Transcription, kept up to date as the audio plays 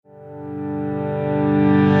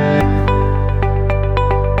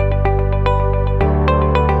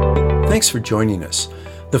Thanks for joining us.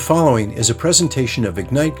 The following is a presentation of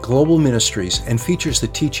Ignite Global Ministries and features the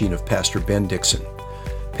teaching of Pastor Ben Dixon.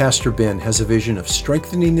 Pastor Ben has a vision of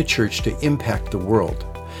strengthening the church to impact the world.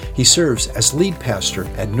 He serves as lead pastor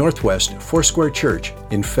at Northwest Foursquare Church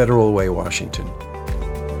in Federal Way, Washington.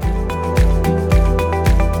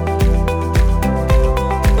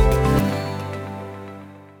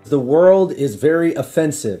 The world is very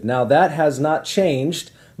offensive. Now that has not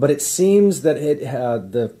changed, but it seems that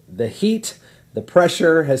the heat, the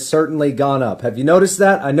pressure has certainly gone up. Have you noticed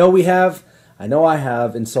that? I know we have. I know I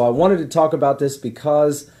have. And so I wanted to talk about this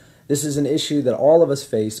because this is an issue that all of us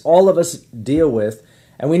face, all of us deal with,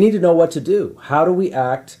 and we need to know what to do. How do we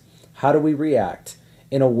act? How do we react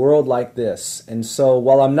in a world like this? And so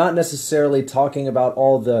while I'm not necessarily talking about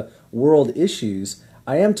all the world issues,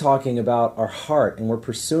 I am talking about our heart, and we're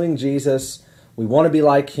pursuing Jesus. We want to be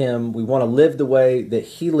like Him. We want to live the way that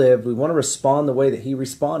He lived. We want to respond the way that He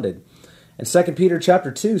responded. And 2 Peter chapter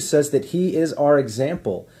 2 says that He is our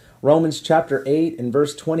example. Romans chapter 8 and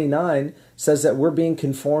verse 29 says that we're being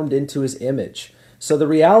conformed into His image. So the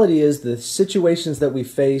reality is the situations that we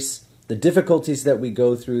face, the difficulties that we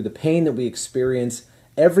go through, the pain that we experience,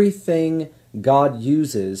 everything God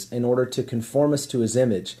uses in order to conform us to His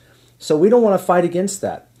image. So we don't want to fight against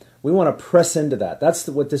that. We want to press into that. That's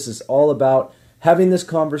what this is all about, having this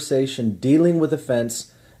conversation, dealing with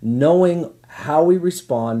offense, knowing how we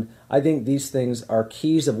respond. I think these things are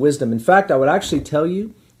keys of wisdom. In fact, I would actually tell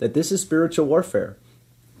you that this is spiritual warfare.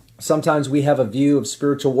 Sometimes we have a view of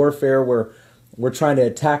spiritual warfare where we're trying to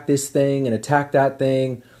attack this thing and attack that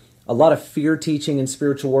thing. A lot of fear teaching in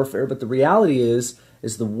spiritual warfare. But the reality is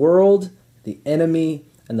the world, the enemy,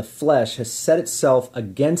 and the flesh has set itself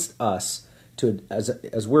against us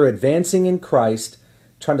as we're advancing in Christ,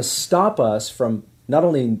 trying to stop us from not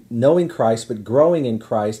only knowing Christ, but growing in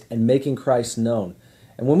Christ and making Christ known.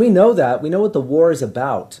 And when we know that, we know what the war is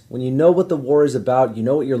about. When you know what the war is about, you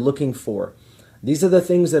know what you're looking for. These are the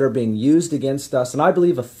things that are being used against us. And I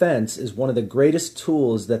believe offense is one of the greatest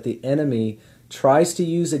tools that the enemy tries to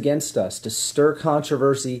use against us to stir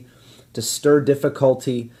controversy, to stir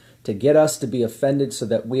difficulty, to get us to be offended so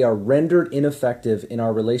that we are rendered ineffective in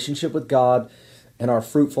our relationship with God and our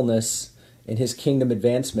fruitfulness in His kingdom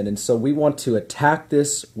advancement. And so we want to attack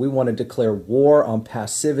this. We want to declare war on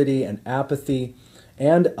passivity and apathy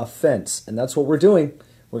and offense. And that's what we're doing.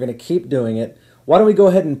 We're going to keep doing it. Why don't we go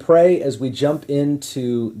ahead and pray as we jump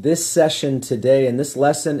into this session today. And this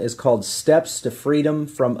lesson is called Steps to Freedom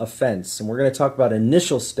from Offense. And we're going to talk about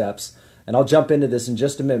initial steps. And I'll jump into this in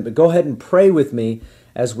just a minute. But go ahead and pray with me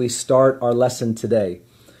as we start our lesson today.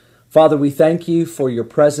 Father, we thank You for Your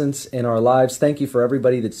presence in our lives. Thank You for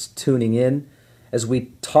everybody that's tuning in. As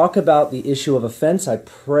we talk about the issue of offense, I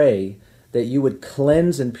pray that You would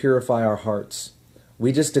cleanse and purify our hearts.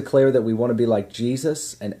 We just declare that we want to be like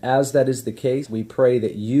Jesus, and as that is the case, we pray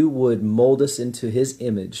that You would mold us into His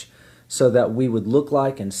image so that we would look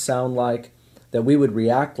like and sound like, that we would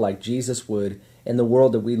react like Jesus would in the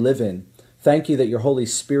world that we live in. Thank You that Your Holy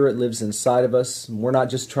Spirit lives inside of us. We're not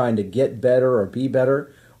just trying to get better or be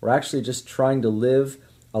better. We're actually just trying to live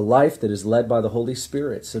a life that is led by the Holy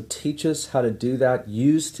Spirit. So teach us how to do that.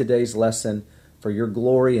 Use today's lesson for Your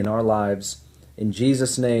glory in our lives. In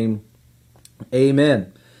Jesus' name,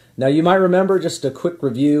 amen. Now you might remember, just a quick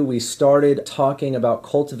review, we started talking about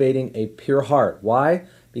cultivating a pure heart. Why?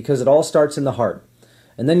 Because it all starts in the heart.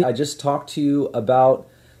 And then I just talked to you about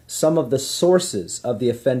some of the sources of the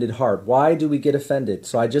offended heart. Why do we get offended?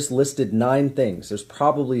 So I just listed 9 things. There's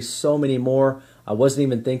probably so many more I wasn't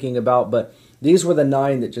even thinking about, but these were the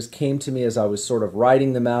 9 that just came to me as I was sort of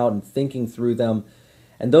writing them out and thinking through them.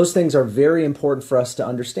 And those things are very important for us to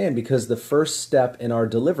understand because the first step in our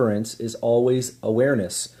deliverance is always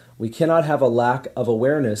awareness. We cannot have a lack of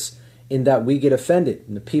awareness in that we get offended.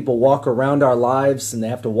 And the people walk around our lives and they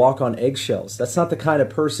have to walk on eggshells. That's not the kind of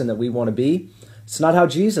person that we want to be. It's not how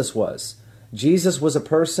Jesus was. Jesus was a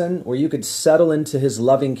person where you could settle into His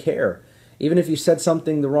loving care. Even if you said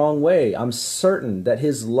something the wrong way, I'm certain that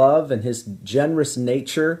His love and His generous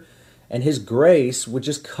nature and His grace would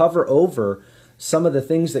just cover over some of the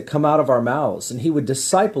things that come out of our mouths. And He would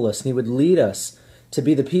disciple us and He would lead us to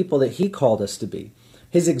be the people that He called us to be.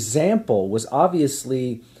 His example was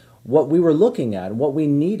obviously what we were looking at and what we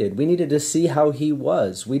needed. We needed to see how He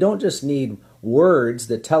was. We don't just need words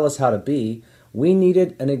that tell us how to be. We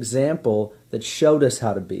needed an example that showed us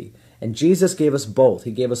how to be. And Jesus gave us both.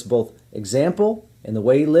 He gave us both example in the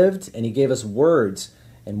way He lived, and He gave us words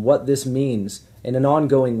and what this means in an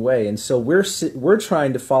ongoing way. And so we're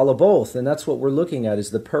trying to follow both, and that's what we're looking at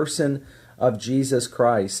is the person of Jesus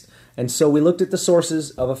Christ. And so we looked at the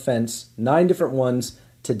sources of offense, 9 different ones.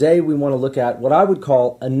 Today we want to look at what I would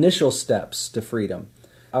call initial steps to freedom.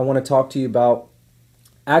 I want to talk to you about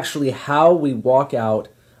actually how we walk out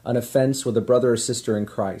an offense with a brother or sister in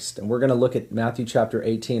Christ. And we're going to look at Matthew chapter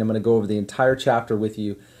 18. I'm going to go over the entire chapter with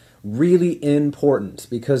you. Really important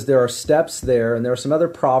because there are steps there, and there are some other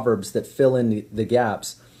proverbs that fill in the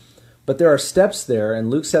gaps. But there are steps there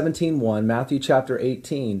in Luke 17:1, Matthew chapter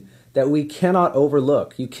 18, that we cannot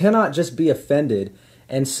overlook. You cannot just be offended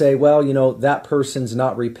and say, well, that person's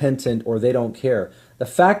not repentant or they don't care. The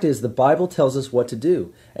fact is the Bible tells us what to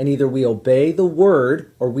do. And either we obey the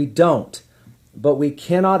word or we don't. But we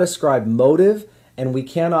cannot ascribe motive and we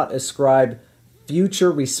cannot ascribe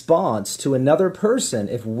future response to another person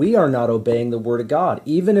if we are not obeying the word of God,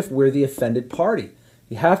 even if we're the offended party.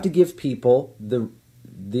 You have to give people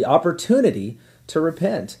the opportunity to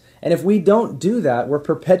repent. And if we don't do that, we're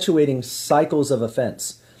perpetuating cycles of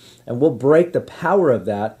offense. And we'll break the power of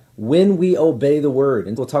that when we obey the word.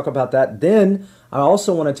 And we'll talk about that. Then I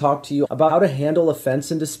also want to talk to you about how to handle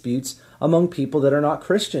offense and disputes among people that are not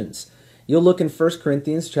Christians. You'll look in 1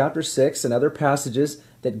 Corinthians chapter 6 and other passages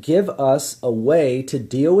that give us a way to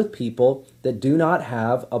deal with people that do not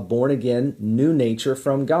have a born-again new nature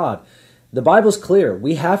from God. The Bible's clear.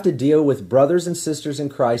 We have to deal with brothers and sisters in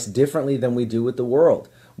Christ differently than we do with the world.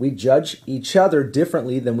 We judge each other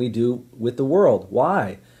differently than we do with the world.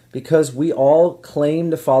 Why? Because we all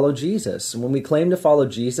claim to follow Jesus. And when we claim to follow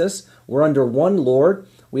Jesus, we're under one Lord.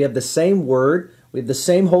 We have the same word. We have the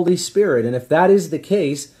same Holy Spirit. And if that is the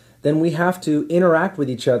case, then we have to interact with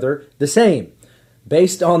each other the same,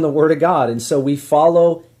 based on the Word of God. And so we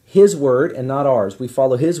follow His word and not ours. We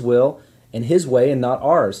follow His will and His way and not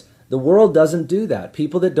ours. The world doesn't do that.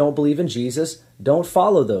 People that don't believe in Jesus don't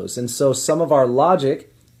follow those. And so some of our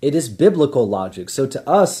logic, it is biblical logic. So to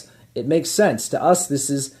us, it makes sense. To us, this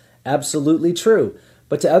is absolutely true.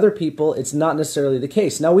 But to other people, it's not necessarily the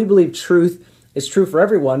case. Now, we believe truth is true for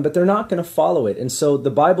everyone, but they're not going to follow it. And so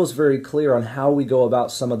the Bible's very clear on how we go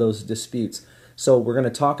about some of those disputes. So we're going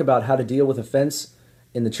to talk about how to deal with offense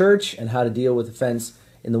in the church and how to deal with offense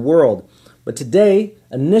in the world. But today,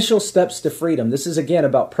 initial steps to freedom. This is again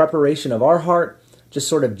about preparation of our heart, just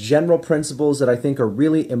sort of general principles that I think are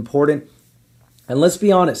really important. And let's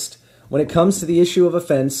be honest, when it comes to the issue of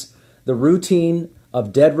offense, the routine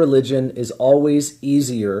of dead religion is always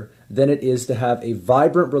easier than it is to have a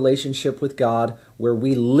vibrant relationship with God where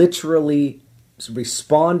we literally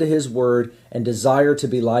respond to His word and desire to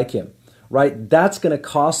be like Him. Right? That's going to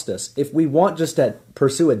cost us. If we want just to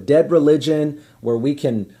pursue a dead religion where we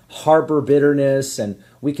can harbor bitterness and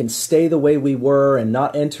we can stay the way we were and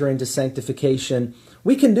not enter into sanctification,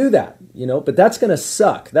 we can do that, but that's going to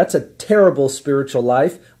suck. That's a terrible spiritual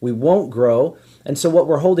life. We won't grow. And so what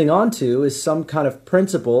we're holding on to is some kind of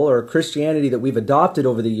principle or Christianity that we've adopted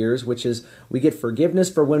over the years, which is we get forgiveness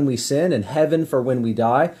for when we sin and heaven for when we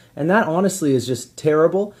die. And that honestly is just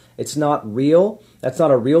terrible. It's not real. That's not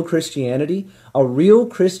a real Christianity. A real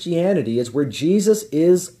Christianity is where Jesus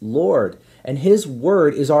is Lord and His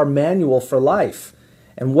word is our manual for life.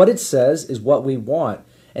 And what it says is what we want.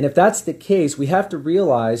 And if that's the case, we have to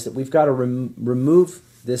realize that we've got to remove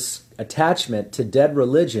this attachment to dead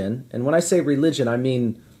religion. And when I say religion, I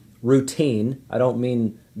mean routine. I don't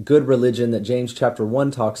mean good religion that James chapter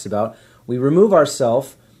 1 talks about. We remove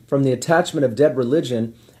ourselves from the attachment of dead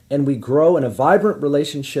religion and we grow in a vibrant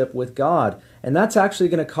relationship with God. And that's actually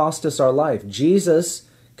going to cost us our life. Jesus,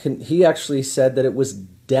 He actually said that it was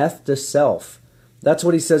death to self. That's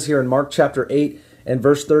what He says here in Mark chapter 8 and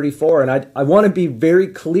verse 34. And I want to be very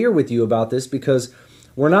clear with you about this because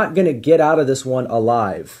we're not going to get out of this one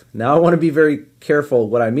alive. Now, I want to be very careful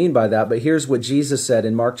what I mean by that, but here's what Jesus said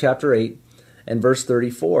in Mark chapter 8 and verse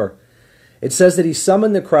 34. It says that He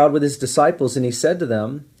summoned the crowd with His disciples and He said to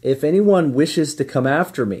them, "If anyone wishes to come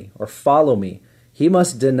after me or follow me, he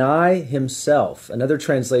must deny himself." Another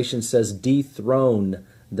translation says dethrone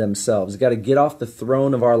themselves. You've got to get off the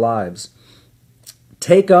throne of our lives.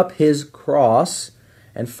 "Take up his cross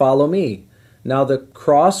and follow me." Now, the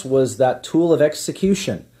cross was that tool of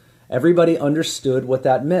execution. Everybody understood what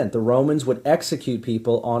that meant. The Romans would execute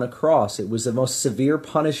people on a cross. It was the most severe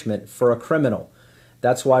punishment for a criminal.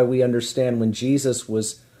 That's why we understand when Jesus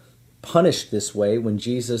was punished this way, when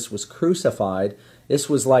Jesus was crucified, this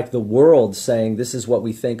was like the world saying, this is what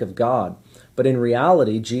we think of God. But in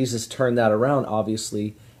reality, Jesus turned that around,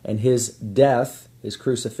 obviously, and His death, His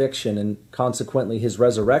crucifixion, and consequently His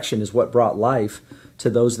resurrection is what brought life to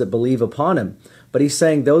those that believe upon Him. But He's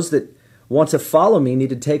saying those that want to follow me need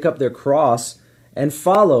to take up their cross and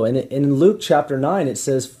follow. And in Luke chapter 9, it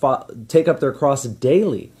says take up their cross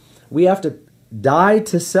daily. We have to die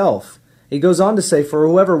to self He goes on to say, for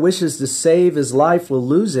whoever wishes to save his life will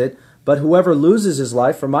lose it, but whoever loses his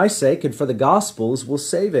life for my sake and for the gospel's will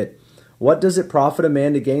save it. What does it profit a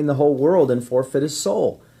man to gain the whole world and forfeit his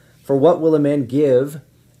soul? For what will a man give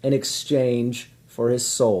in exchange for his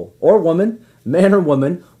soul? Or woman, man or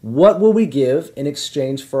woman, what will we give in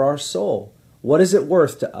exchange for our soul? What is it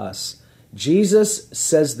worth to us? Jesus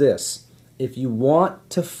says this, if you want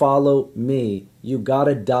to follow me, you got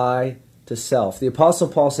to die to self. The Apostle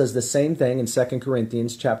Paul says the same thing in 2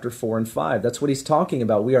 Corinthians chapter 4 and 5. That's what he's talking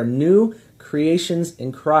about. We are new creations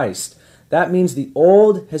in Christ. That means the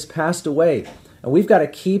old has passed away, and we've got to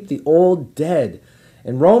keep the old dead.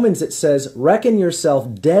 In Romans it says, reckon yourself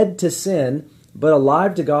dead to sin, but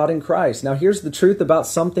alive to God in Christ. Now here's the truth about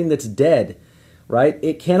something that's dead, right?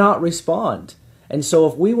 It cannot respond. And so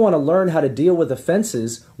if we want to learn how to deal with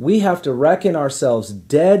offenses, we have to reckon ourselves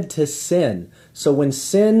dead to sin. So when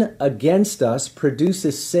sin against us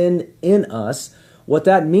produces sin in us, what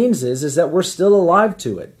that means is that we're still alive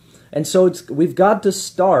to it. And so we've got to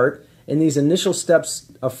start in these initial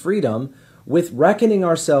steps of freedom with reckoning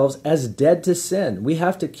ourselves as dead to sin. We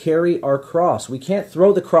have to carry our cross. We can't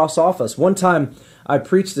throw the cross off us. One time I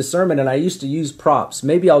preached a sermon and I used to use props.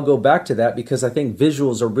 Maybe I'll go back to that because I think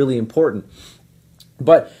visuals are really important.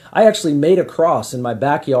 But I actually made a cross in my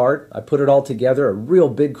backyard. I put it all together, a real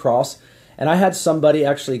big cross. And I had somebody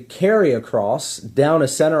actually carry a cross down a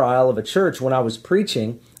center aisle of a church when I was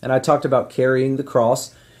preaching. And I talked about carrying the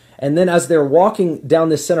cross. And then as they're walking down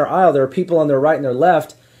this center aisle, there are people on their right and their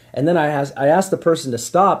left. And then I asked the person to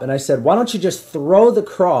stop, and I said, why don't you just throw the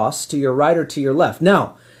cross to your right or to your left?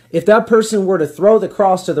 Now, if that person were to throw the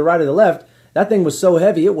cross to the right or the left, that thing was so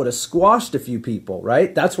heavy it would have squashed a few people,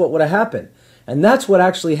 right? That's what would have happened. And that's what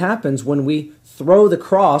actually happens when we throw the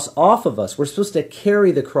cross off of us. We're supposed to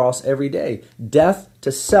carry the cross every day, death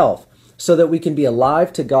to self, so that we can be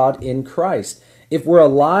alive to God in Christ. If we're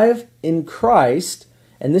alive in Christ,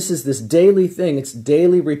 and this is this daily thing, it's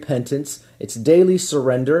daily repentance, it's daily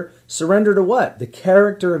surrender. Surrender to what? The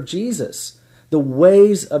character of Jesus, the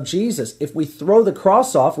ways of Jesus. If we throw the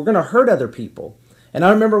cross off, we're going to hurt other people. And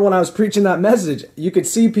I remember when I was preaching that message, you could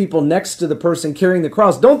see people next to the person carrying the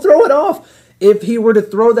cross. Don't throw it off. If he were to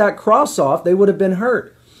throw that cross off, they would have been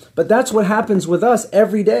hurt. But that's what happens with us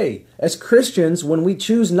every day. As Christians, when we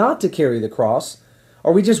choose not to carry the cross,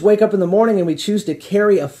 or we just wake up in the morning and we choose to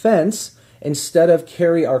carry offense instead of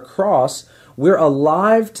carry our cross, we're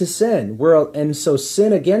alive to sin. And so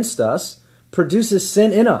sin against us produces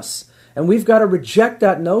sin in us. And we've got to reject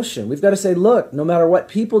that notion. We've got to say, look, no matter what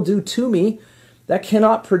people do to me, that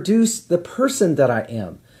cannot produce the person that I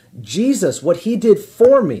am. Jesus, what he did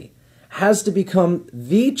for me, has to become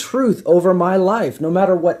the truth over my life. No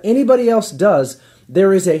matter what anybody else does,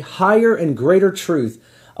 there is a higher and greater truth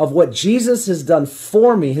of what Jesus has done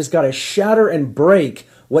for me has got to shatter and break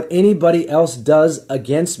what anybody else does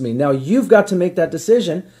against me. Now, you've got to make that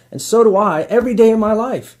decision, and so do I, every day of my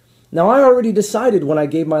life. Now, I already decided when I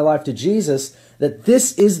gave my life to Jesus that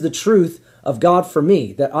this is the truth of God for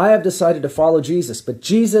me, that I have decided to follow Jesus. But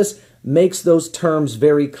Jesus makes those terms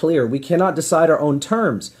very clear. We cannot decide our own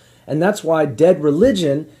terms. And that's why dead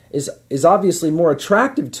religion is obviously more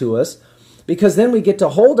attractive to us, because then we get to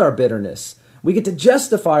hold our bitterness. We get to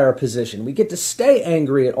justify our position. We get to stay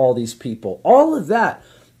angry at all these people. All of that.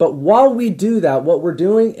 But while we do that, what we're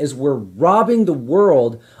doing is we're robbing the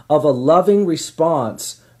world of a loving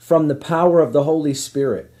response from the power of the Holy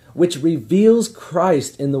Spirit, which reveals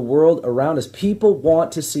Christ in the world around us. People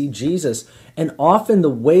want to see Jesus, and often the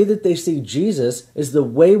way that they see Jesus is the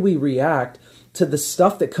way we react to the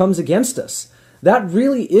stuff that comes against us. That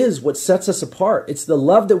really is what sets us apart. It's the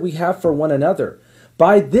love that we have for one another.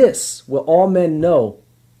 By this will all men know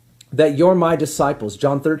that you're my disciples,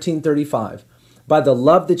 John 13:35. By the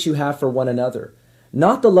love that you have for one another.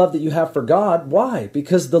 Not the love that you have for God. Why?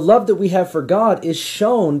 Because the love that we have for God is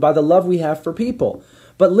shown by the love we have for people.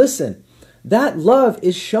 But listen, that love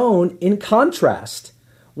is shown in contrast.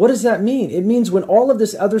 What does that mean? It means when all of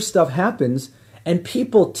this other stuff happens and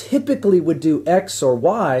people typically would do X or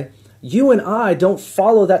Y, you and I don't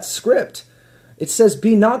follow that script. It says,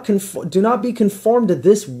 do not be conformed to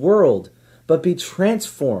this world, but be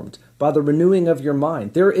transformed by the renewing of your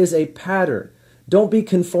mind. There is a pattern. Don't be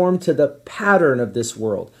conformed to the pattern of this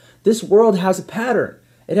world. This world has a pattern.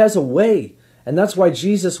 It has a way. And that's why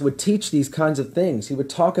Jesus would teach these kinds of things. He would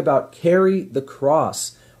talk about carry the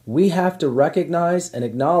cross. We have to recognize and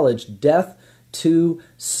acknowledge death to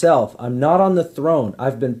self. I'm not on the throne.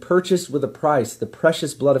 I've been purchased with a price, the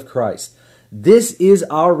precious blood of Christ. This is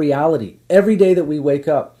our reality every day that we wake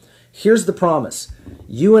up. Here's the promise.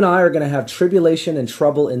 You and I are going to have tribulation and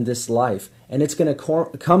trouble in this life, and it's going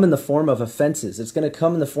to come in the form of offenses. It's going to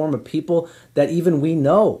come in the form of people that even we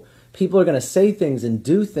know. People are going to say things and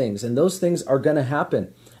do things, and those things are going to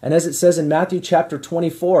happen. And as it says in Matthew chapter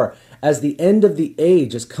 24, as the end of the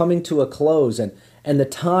age is coming to a close and the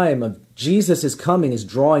time of Jesus is coming, is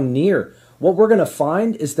drawing near, what we're going to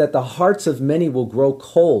find is that the hearts of many will grow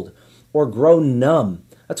cold or grow numb.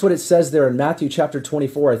 That's what it says there in Matthew chapter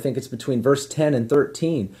 24. I think it's between verse 10 and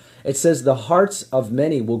 13. It says the hearts of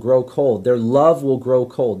many will grow cold. Their love will grow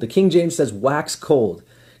cold. The King James says wax cold.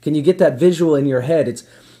 Can you get that visual in your head? It's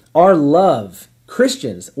our love,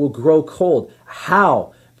 Christians, will grow cold.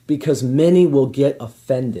 How? Because many will get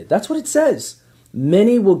offended. That's what it says.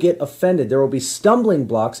 Many will get offended. There will be stumbling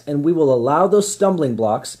blocks, and we will allow those stumbling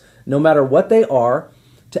blocks, no matter what they are,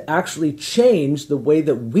 to actually change the way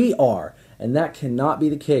that we are. And that cannot be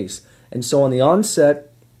the case. And so on the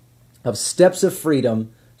onset of steps of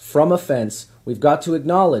freedom from offense, we've got to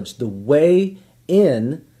acknowledge the way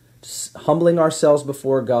in humbling ourselves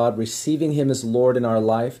before God, receiving Him as Lord in our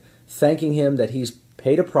life, thanking Him that He's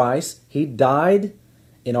paid a price. He died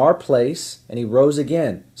in our place and He rose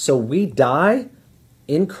again. So we die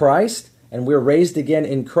in Christ and we're raised again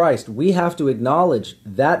in Christ. We have to acknowledge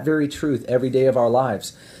that very truth every day of our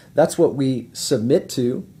lives. That's what we submit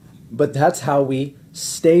to, but that's how we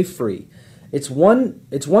stay free. It's one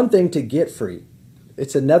thing to get free.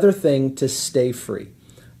 It's another thing to stay free.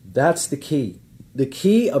 That's the key. The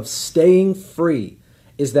key of staying free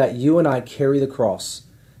is that you and I carry the cross.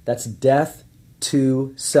 That's death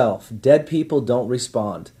to self. Dead people don't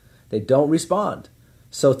respond. They don't respond.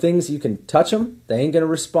 So things, you can touch them, they ain't going to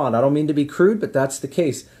respond. I don't mean to be crude, but that's the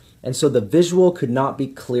case. And so the visual could not be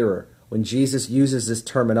clearer when Jesus uses this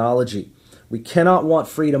terminology. We cannot want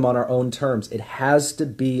freedom on our own terms. It has to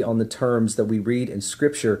be on the terms that we read in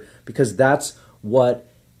Scripture, because that's what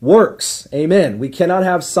works. Amen. We cannot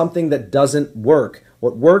have something that doesn't work.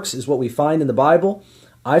 What works is what we find in the Bible.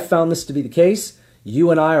 I found this to be the case.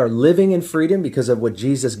 You and I are living in freedom because of what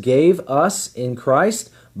Jesus gave us in Christ.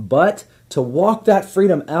 But to walk that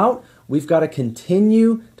freedom out, we've got to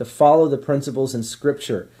continue to follow the principles in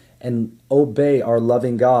Scripture and obey our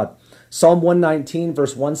loving God. Psalm 119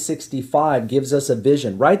 verse 165 gives us a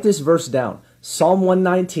vision. Write this verse down. Psalm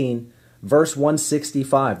 119 verse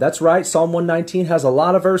 165. That's right. Psalm 119 has a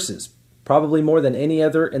lot of verses, probably more than any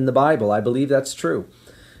other in the Bible. I believe that's true.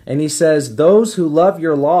 And he says, those who love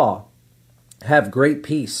your law have great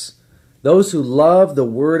peace. Those who love the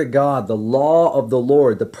word of God, the law of the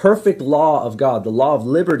Lord, the perfect law of God, the law of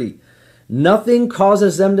liberty, nothing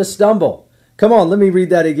causes them to stumble. Come on, let me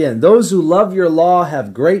read that again. Those who love your law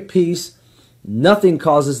have great peace. Nothing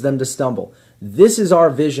causes them to stumble. This is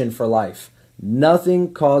our vision for life.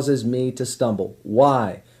 Nothing causes me to stumble.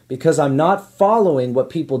 Why? Because I'm not following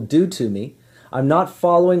what people do to me. I'm not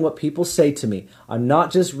following what people say to me. I'm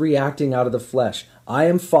not just reacting out of the flesh. I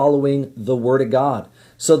am following the Word of God.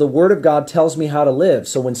 So the Word of God tells me how to live.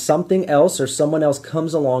 So when something else or someone else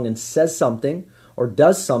comes along and says something or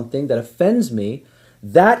does something that offends me,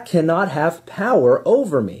 that cannot have power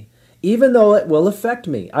over me, even though it will affect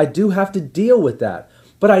me. I do have to deal with that.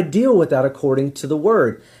 But I deal with that according to the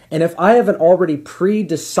Word. And if I haven't already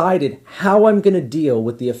pre-decided how I'm going to deal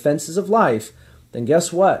with the offenses of life, then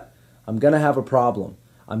guess what? I'm going to have a problem.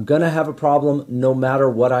 I'm going to have a problem no matter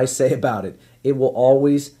what I say about it. It will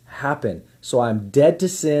always happen. So I'm dead to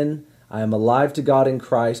sin. I am alive to God in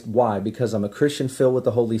Christ. Why? Because I'm a Christian filled with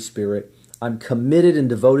the Holy Spirit. I'm committed and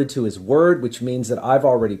devoted to His Word, which means that I've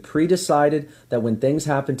already pre-decided that when things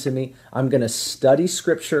happen to me, I'm going to study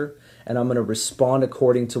Scripture and I'm going to respond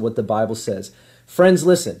according to what the Bible says. Friends,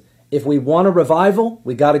 listen, if we want a revival,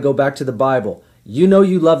 we got to go back to the Bible. You know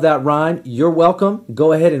you love that rhyme. You're welcome.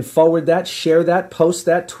 Go ahead and forward that, share that, post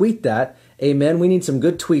that, tweet that. Amen. We need some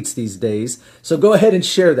good tweets these days. So go ahead and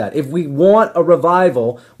share that. If we want a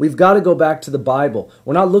revival, we've got to go back to the Bible.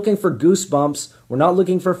 We're not looking for goosebumps. We're not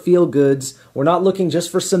looking for feel-goods. We're not looking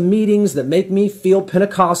just for some meetings that make me feel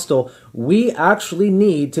Pentecostal. We actually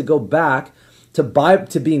need to go back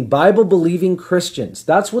to being Bible-believing Christians.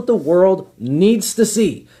 That's what the world needs to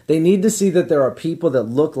see. They need to see that there are people that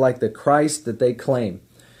look like the Christ that they claim.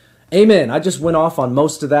 Amen. I just went off on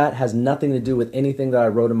most of that. It has nothing to do with anything that I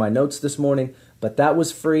wrote in my notes this morning, but that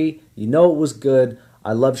was free. You know it was good.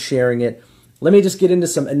 I love sharing it. Let me just get into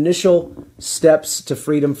some initial steps to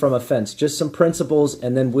freedom from offense, just some principles,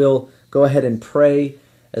 and then we'll go ahead and pray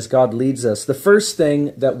as God leads us. The first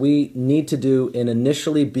thing that we need to do in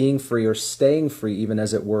initially being free, or staying free even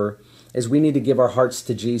as it were, is we need to give our hearts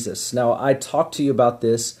to Jesus. Now, I talked to you about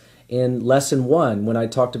this in lesson 1 when I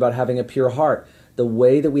talked about having a pure heart. the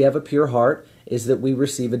way that we have a pure heart is that we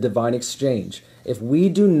receive a divine exchange. If we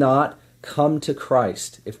do not come to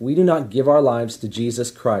Christ, if we do not give our lives to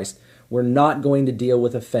Jesus Christ, we're not going to deal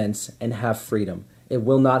with offense and have freedom. It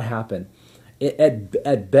will not happen.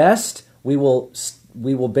 At best, we will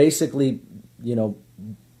basically,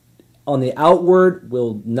 on the outward,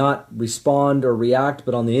 will not respond or react,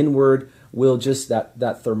 but on the inward, we'll just,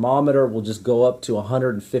 that thermometer will just go up to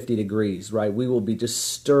 150 degrees, right? We will be just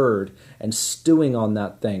stirred and stewing on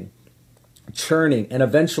that thing, churning, and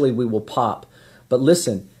eventually we will pop. But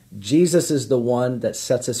listen, Jesus is the one that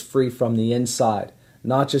sets us free from the inside,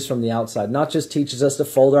 not just from the outside, not just teaches us to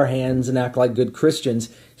fold our hands and act like good Christians.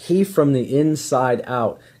 He from the inside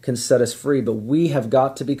out can set us free, but we have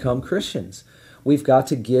got to become Christians. We've got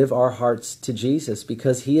to give our hearts to Jesus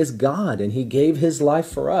because He is God and He gave His life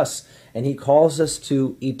for us and He calls us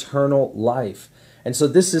to eternal life. And so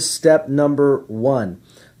this is step number 1.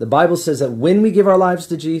 The Bible says that when we give our lives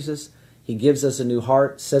to Jesus, He gives us a new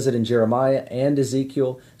heart. It says it in Jeremiah and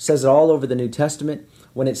Ezekiel. It says it all over the New Testament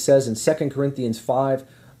when it says in 2 Corinthians 5,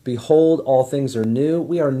 "Behold, all things are new."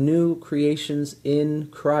 We are new creations in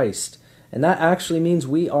Christ. And that actually means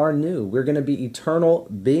we are new. We're going to be eternal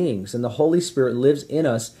beings. And the Holy Spirit lives in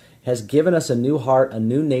us, has given us a new heart, a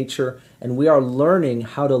new nature, and we are learning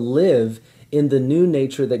how to live in the new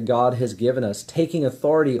nature that God has given us, taking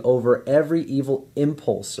authority over every evil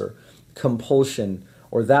impulse or compulsion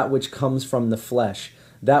or that which comes from the flesh,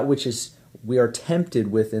 that which is we are tempted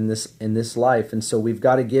with in this life. And so we've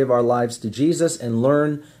got to give our lives to Jesus and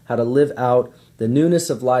learn how to live out the newness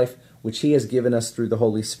of life which He has given us through the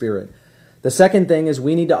Holy Spirit. The second thing is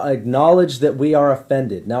we need to acknowledge that we are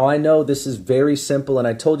offended. Now, I know this is very simple, and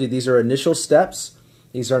I told you these are initial steps.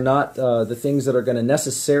 These are not the things that are going to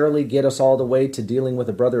necessarily get us all the way to dealing with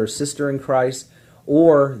a brother or sister in Christ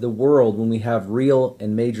or the world when we have real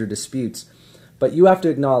and major disputes. But you have to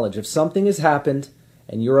acknowledge if something has happened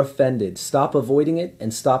and you're offended, stop avoiding it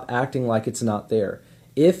and stop acting like it's not there.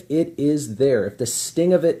 If it is there, if the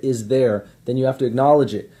sting of it is there, then you have to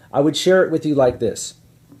acknowledge it. I would share it with you like this.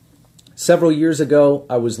 Several years ago,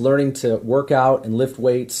 I was learning to work out and lift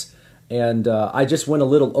weights, and I just went a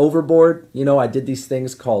little overboard. I did these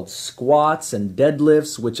things called squats and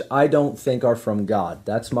deadlifts, which I don't think are from God.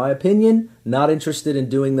 That's my opinion. Not interested in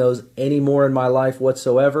doing those anymore in my life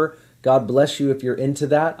whatsoever. God bless you if you're into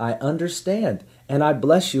that. I understand, and I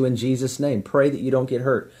bless you in Jesus' name. Pray that you don't get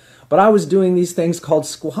hurt. But I was doing these things called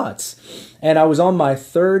squats, and I was on my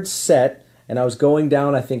third set, and I was going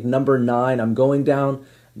down, I think, number 9. I'm going down,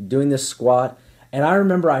 doing this squat, and I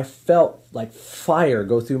remember I felt like fire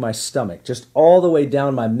go through my stomach, just all the way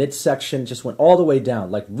down my midsection, just went all the way down,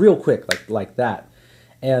 like real quick, like that.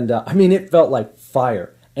 And it felt like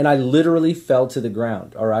fire, and I literally fell to the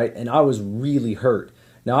ground, all right? And I was really hurt.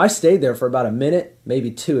 Now, I stayed there for about a minute,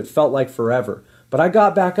 maybe 2. It felt like forever. But I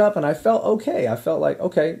got back up, and I felt okay. I felt like,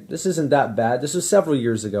 okay, this isn't that bad. This was several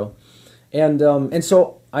years ago. And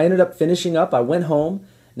so I ended up finishing up. I went home.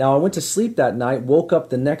 Now, I went to sleep that night, woke up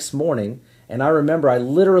the next morning, and I remember I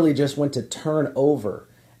literally just went to turn over.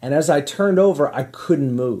 And as I turned over, I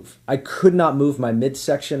couldn't move. I could not move my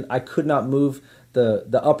midsection. I could not move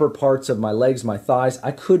the upper parts of my legs, my thighs.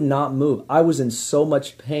 I could not move. I was in so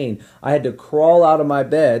much pain. I had to crawl out of my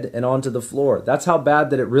bed and onto the floor. That's how bad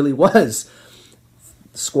that it really was.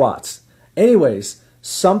 Squats. Anyways,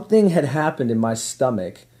 something had happened in my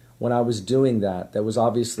stomach when I was doing that was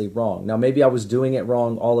obviously wrong. Now, maybe I was doing it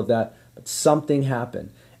wrong, all of that, but something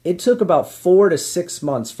happened. It took about 4 to 6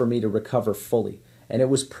 months for me to recover fully, and it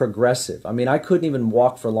was progressive. I couldn't even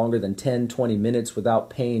walk for longer than 10, 20 minutes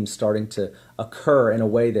without pain starting to occur in a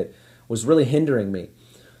way that was really hindering me.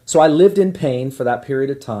 So I lived in pain for that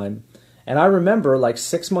period of time, and I remember like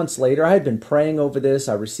 6 months later, I had been praying over this.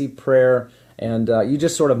 I received prayer, and you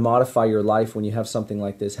just sort of modify your life when you have something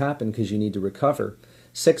like this happen because you need to recover.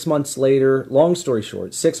 6 months later, long story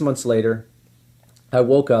short, 6 months later, I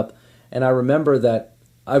woke up and I remember that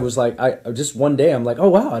I was like, just one day, I'm like, oh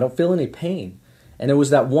wow, I don't feel any pain. And it was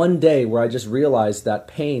that one day where I just realized that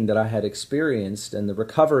pain that I had experienced and the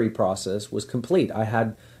recovery process was complete. I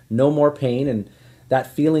had no more pain and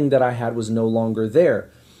that feeling that I had was no longer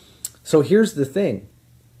there. So here's the thing.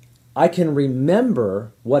 I can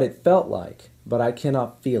remember what it felt like, but I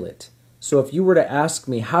cannot feel it. So if you were to ask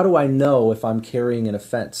me, how do I know if I'm carrying an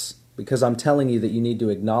offense? Because I'm telling you that you need to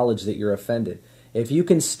acknowledge that you're offended. If you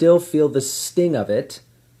can still feel the sting of it,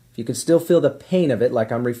 if you can still feel the pain of it,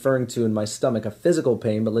 like I'm referring to in my stomach, a physical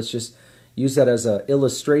pain, but let's just use that as an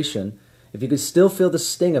illustration. If you can still feel the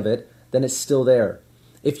sting of it, then it's still there.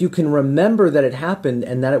 If you can remember that it happened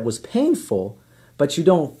and that it was painful, but you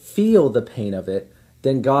don't feel the pain of it,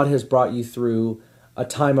 then God has brought you through a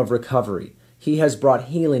time of recovery. He has brought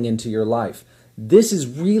healing into your life. This is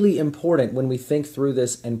really important when we think through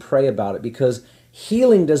this and pray about it, because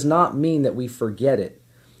healing does not mean that we forget it.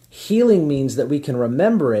 Healing means that we can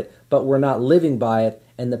remember it, but we're not living by it,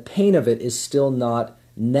 and the pain of it is still not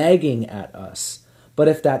nagging at us. But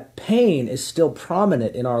if that pain is still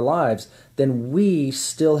prominent in our lives, then we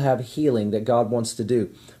still have healing that God wants to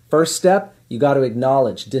do. First step, you got to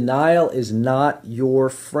acknowledge denial is not your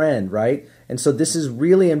friend, right? And so this is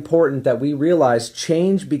really important that we realize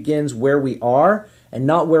change begins where we are and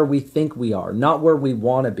not where we think we are, not where we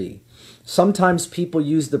want to be. Sometimes people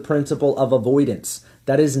use the principle of avoidance.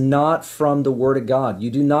 That is not from the Word of God. You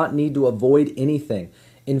do not need to avoid anything.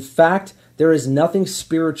 In fact, there is nothing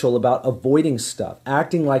spiritual about avoiding stuff,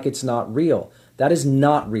 acting like it's not real. That is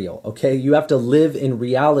not real, okay? You have to live in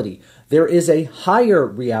reality. There is a higher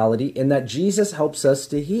reality in that Jesus helps us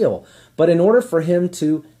to heal. But in order for Him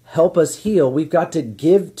to help us heal, we've got to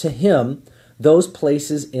give to Him those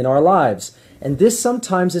places in our lives. And this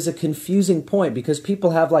sometimes is a confusing point because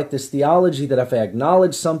people have like this theology that if I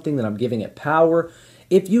acknowledge something, then I'm giving it power.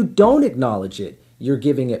 If you don't acknowledge it, you're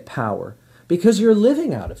giving it power because you're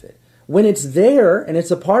living out of it. When it's there and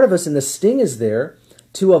it's a part of us and the sting is there,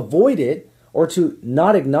 to avoid it or to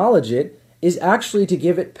not acknowledge it is actually to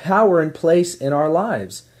give it power and place in our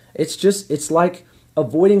lives. It's like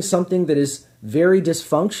avoiding something that is very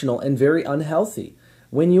dysfunctional and very unhealthy.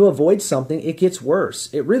 When you avoid something, it gets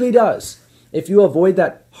worse. It really does. If you avoid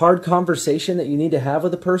that hard conversation that you need to have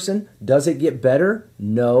with a person, does it get better?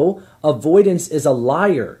 No. Avoidance is a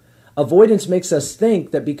liar. Avoidance makes us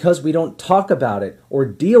think that because we don't talk about it or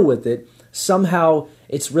deal with it, somehow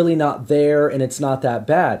it's really not there and it's not that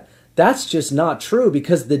bad. That's just not true,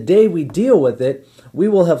 because the day we deal with it, we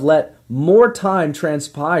will have let more time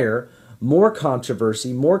transpire, more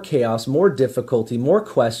controversy, more chaos, more difficulty, more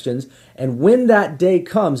questions. And when that day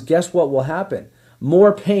comes, guess what will happen?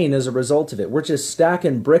 More pain as a result of it. We're just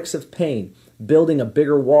stacking bricks of pain, building a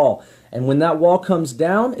bigger wall. And when that wall comes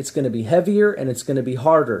down, it's going to be heavier and it's going to be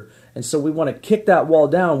harder. And so we want to kick that wall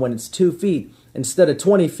down when it's 2 feet instead of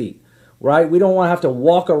 20 feet, right? We don't want to have to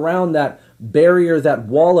walk around that barrier, that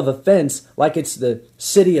wall of offense, like it's the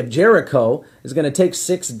city of Jericho. Is going to take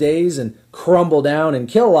 6 days and crumble down and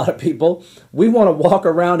kill a lot of people. We want to walk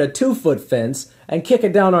around a 2-foot fence and kick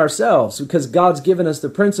it down ourselves, because God's given us the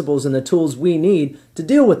principles and the tools we need to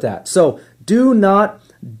deal with that. So do not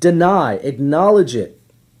deny, acknowledge it.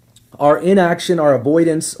 Our inaction, our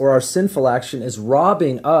avoidance, or our sinful action is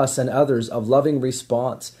robbing us and others of loving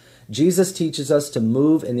response. Jesus teaches us to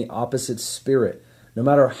move in the opposite spirit, no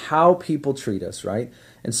matter how people treat us, right?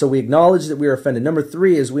 And so we acknowledge that we are offended. Number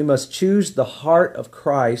 3 is we must choose the heart of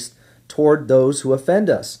Christ toward those who offend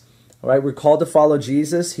us. All right, we're called to follow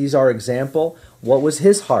Jesus. He's our example. What was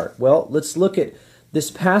His heart? Well, let's look at this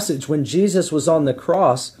passage. When Jesus was on the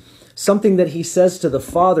cross, something that He says to the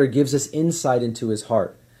Father gives us insight into His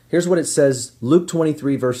heart. Here's what it says, Luke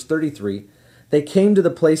 23, verse 33. They came to the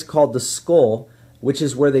place called the Skull, which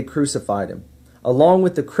is where they crucified Him, along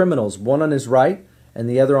with the criminals, one on His right and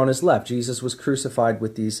the other on His left. Jesus was crucified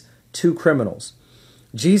with these 2 criminals.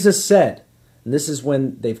 Jesus said, and this is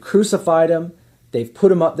when they've crucified Him, they've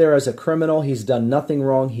put Him up there as a criminal, He's done nothing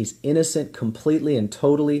wrong, He's innocent completely and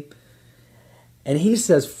totally. And He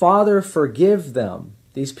says, Father, forgive them,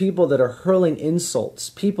 these people that are hurling insults,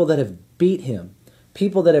 people that have beat Him,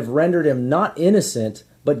 people that have rendered Him not innocent,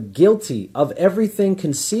 but guilty of everything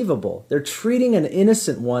conceivable. They're treating an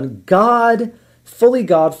innocent one, God,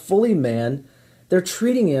 fully man, they're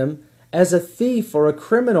treating Him as a thief or a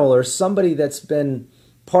criminal or somebody that's been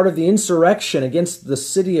part of the insurrection against the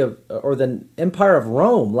city of, or the empire of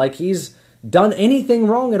Rome, like He's done anything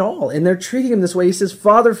wrong at all. And they're treating Him this way. He says,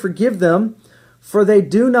 Father, forgive them, for they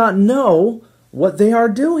do not know what they are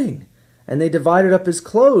doing. And they divided up His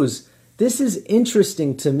clothes. This is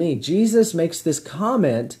interesting to me. Jesus makes this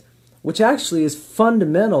comment, which actually is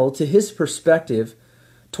fundamental to His perspective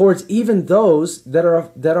towards even those that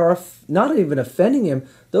are not even offending Him,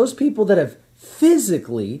 those people that have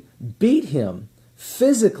physically beat Him,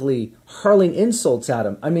 physically hurling insults at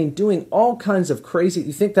Him. I mean, doing all kinds of crazy.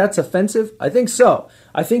 You think that's offensive? I think so.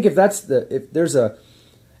 I think if there's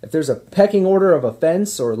a pecking order of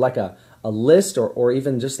offense, or like a list, or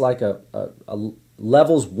even just like a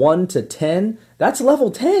levels 1 to 10, that's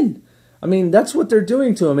level 10. I mean, that's what they're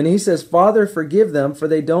doing to Him. And He says, Father, forgive them, for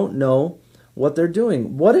they don't know what they're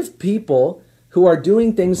doing. What if people who are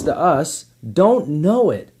doing things to us don't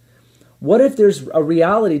know it? What if there's a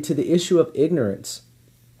reality to the issue of ignorance?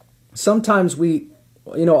 Sometimes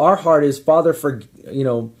our heart is, Father,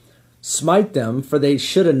 smite them, for they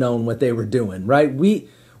should have known what they were doing, right?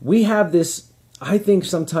 We have this, I think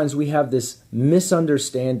sometimes we have this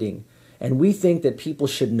misunderstanding, and we think that people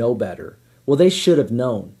should know better. Well, they should have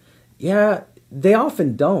known. Yeah, they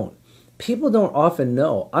often don't. People don't often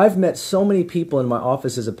know. I've met so many people in my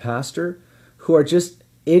office as a pastor who are just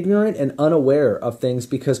ignorant and unaware of things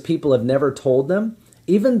because people have never told them.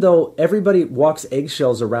 Even though everybody walks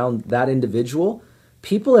eggshells around that individual,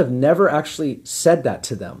 people have never actually said that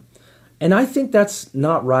to them. And I think that's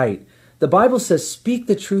not right. The Bible says, speak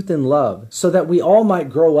the truth in love so that we all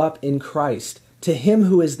might grow up in Christ, to him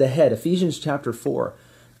who is the head. Ephesians chapter 4.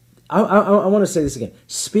 I want to say this again.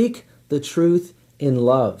 Speak the truth in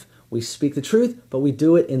love. We speak the truth, but we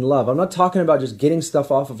do it in love. I'm not talking about just getting stuff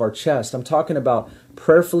off of our chest. I'm talking about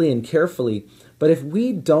prayerfully and carefully. But if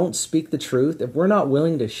we don't speak the truth, if we're not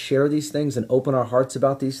willing to share these things and open our hearts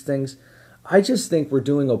about these things, I just think we're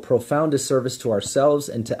doing a profound disservice to ourselves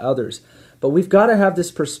and to others. But we've got to have this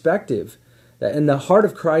perspective that in the heart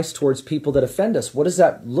of Christ towards people that offend us. What does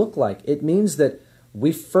that look like? It means that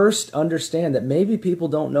we first understand that maybe people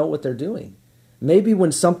don't know what they're doing. Maybe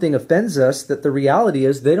when something offends us, that the reality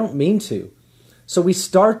is they don't mean to. So we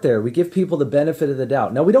start there. We give people the benefit of the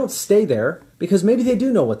doubt. Now, we don't stay there because maybe they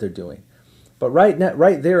do know what they're doing. But right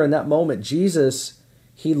there in that moment, Jesus,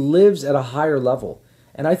 he lives at a higher level.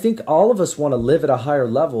 And I think all of us want to live at a higher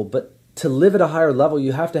level, but to live at a higher level,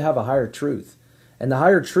 you have to have a higher truth. And the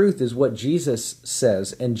higher truth is what Jesus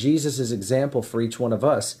says, and Jesus' example for each one of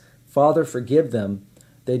us. Father, forgive them.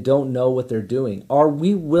 They don't know what they're doing. Are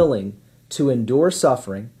we willing to endure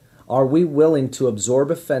suffering? Are we willing to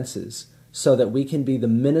absorb offenses so that we can be the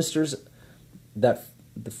ministers, that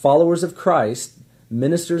the followers of Christ,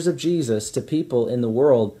 ministers of Jesus to people in the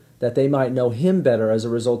world, that they might know him better as a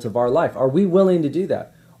result of our life? Are we willing to do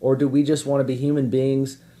that? Or do we just want to be human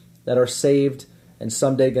beings that are saved and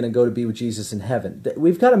someday going to go to be with Jesus in heaven?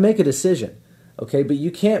 We've got to make a decision, okay? But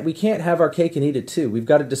we can't have our cake and eat it too. We've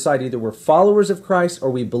got to decide either we're followers of Christ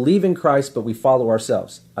or we believe in Christ, but we follow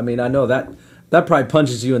ourselves. I mean, I know that probably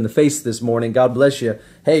punches you in the face this morning. God bless you.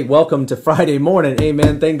 Hey, welcome to Friday morning.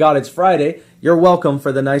 Amen. Thank God it's Friday. You're welcome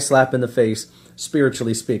for the nice slap in the face,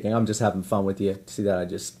 spiritually speaking. I'm just having fun with you. See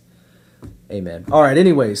that? Amen. All right,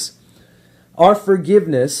 anyways, our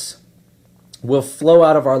forgiveness will flow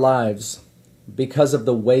out of our lives because of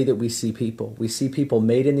the way that we see people. We see people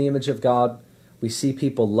made in the image of God. We see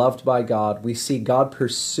people loved by God. We see God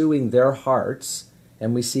pursuing their hearts,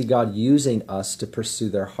 and we see God using us to pursue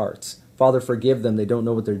their hearts. Father, forgive them. They don't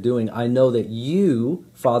know what they're doing. I know that you,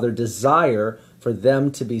 Father, desire for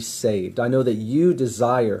them to be saved. I know that you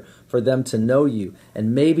desire for them to know you.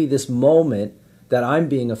 And maybe this moment that I'm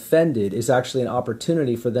being offended is actually an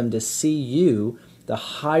opportunity for them to see you, the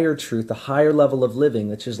higher truth, the higher level of living,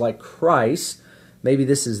 which is like Christ. Maybe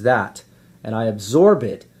this is that. And I absorb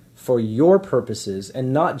it for your purposes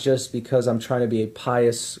and not just because I'm trying to be a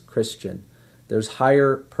pious Christian. There's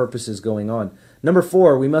higher purposes going on. Number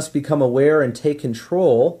 4, we must become aware and take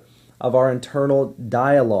control of our internal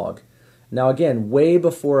dialogue. Now again, way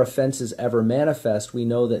before offenses ever manifest, we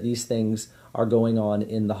know that these things are going on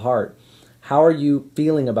in the heart. How are you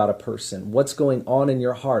feeling about a person? What's going on in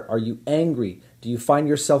your heart? Are you angry? Do you find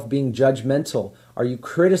yourself being judgmental? Are you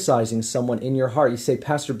criticizing someone in your heart? You say,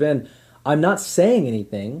 Pastor Ben, I'm not saying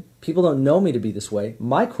anything. People don't know me to be this way.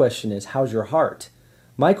 My question is, how's your heart?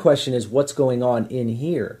 My question is, what's going on in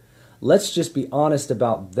here? Let's just be honest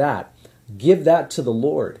about that. Give that to the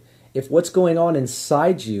Lord. If what's going on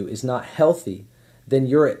inside you is not healthy, then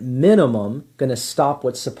you're at minimum going to stop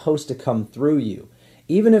what's supposed to come through you.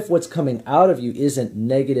 Even if what's coming out of you isn't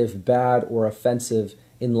negative, bad, or offensive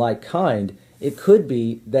in like kind, it could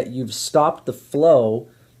be that you've stopped the flow,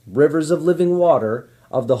 rivers of living water,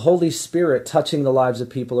 of the Holy Spirit touching the lives of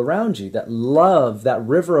people around you. That love, that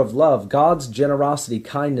river of love, God's generosity,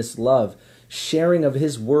 kindness, love, sharing of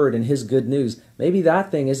his word and his good news. Maybe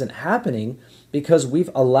that thing isn't happening because we've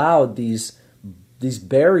allowed these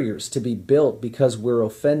barriers to be built because we're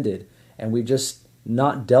offended and we've just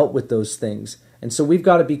not dealt with those things. And so we've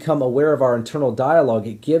got to become aware of our internal dialogue.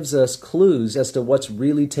 It gives us clues as to what's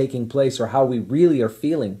really taking place or how we really are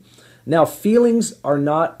feeling. Now, feelings are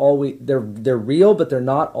not always, they're real, but they're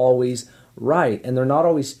not always right, and they're not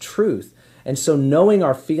always truth. And so knowing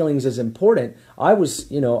our feelings is important. I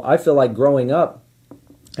feel like growing up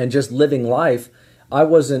and just living life, I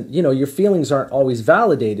wasn't, your feelings aren't always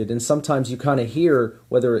validated. And sometimes you kind of hear,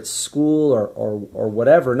 whether it's school or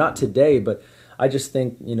whatever, not today, but I just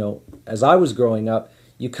think, as I was growing up,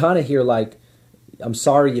 you kind of hear like, I'm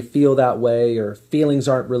sorry you feel that way, or feelings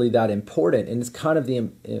aren't really that important. And it's kind of the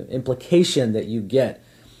implication that you get.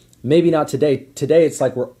 Maybe not today. Today it's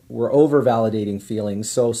like we're over validating feelings.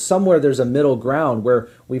 So somewhere there's a middle ground where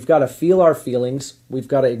we've got to feel our feelings, we've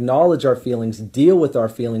got to acknowledge our feelings, deal with our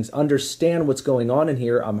feelings, understand what's going on in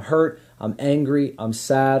here. I'm hurt, I'm angry, I'm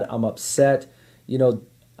sad, I'm upset.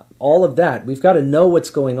 All of that. We've got to know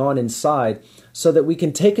what's going on inside so that we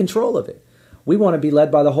can take control of it. We want to be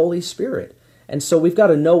led by the Holy Spirit. And so we've got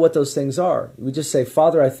to know what those things are. We just say,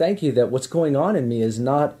 Father, I thank you that what's going on in me is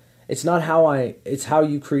not, it's how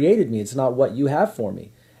you created me. It's not what you have for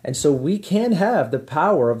me. And so we can have the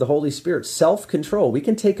power of the Holy Spirit, self-control. We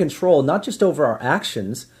can take control not just over our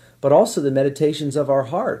actions, but also the meditations of our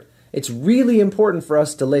heart. It's really important for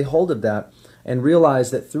us to lay hold of that and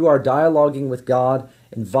realize that through our dialoguing with God,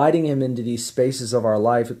 inviting Him into these spaces of our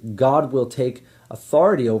life, God will take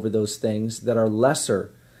authority over those things that are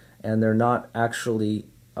lesser and they're not actually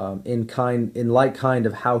in like kind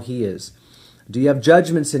of how He is. Do you have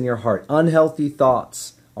judgments in your heart? Unhealthy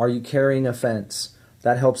thoughts? Are you carrying offense?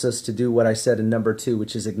 That helps us to do what I said in number 2,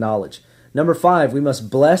 which is acknowledge. Number 5, we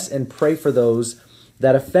must bless and pray for those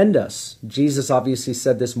that offend us. Jesus obviously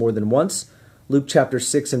said this more than once. Luke chapter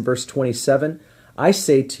 6 and verse 27, I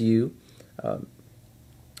say to you,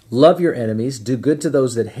 love your enemies, do good to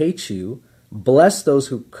those that hate you, bless those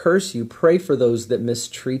who curse you, pray for those that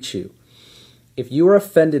mistreat you. If you are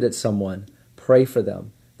offended at someone, pray for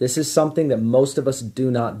them. This is something that most of us do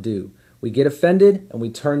not do. We get offended and we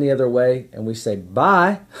turn the other way and we say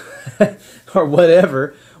bye or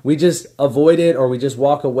whatever. We just avoid it, or we just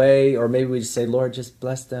walk away, or maybe we just say, Lord, just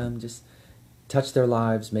bless them, just touch their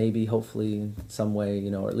lives, maybe, hopefully, in some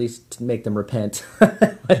way, or at least make them repent.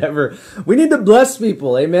 Whatever. We need to bless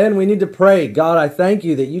people, amen? We need to pray. God, I thank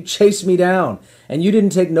you that you chased me down and you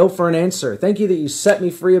didn't take no for an answer. Thank you that you set me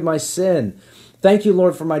free of my sin. Thank you,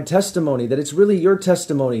 Lord, for my testimony, that it's really your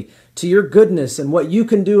testimony to your goodness and what you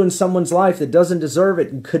can do in someone's life that doesn't deserve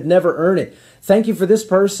it and could never earn it. Thank you for this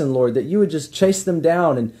person, Lord, that you would just chase them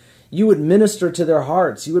down and you would minister to their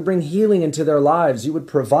hearts. You would bring healing into their lives. You would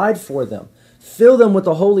provide for them. Fill them with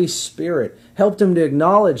the Holy Spirit. Help them to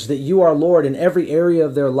acknowledge that you are Lord in every area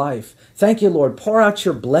of their life. Thank you, Lord. Pour out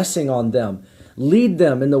your blessing on them. Lead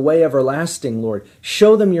them in the way everlasting, Lord.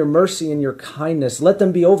 Show them your mercy and your kindness. Let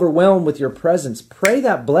them be overwhelmed with your presence. Pray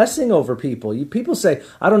that blessing over people. People say,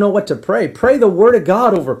 I don't know what to pray. Pray the word of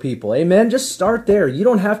God over people. Amen. Just start there. You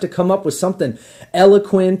don't have to come up with something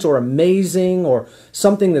eloquent or amazing or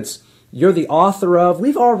something that's you're the author of.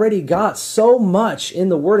 We've already got so much in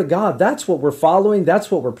the Word of God. That's what we're following. That's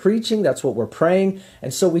what we're preaching. That's what we're praying.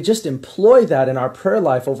 And so we just employ that in our prayer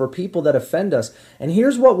life over people that offend us. And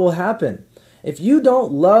here's what will happen. If you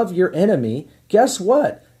don't love your enemy, guess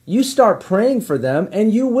what? You start praying for them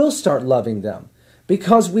and you will start loving them,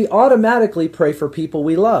 because we automatically pray for people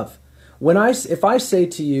we love. If I say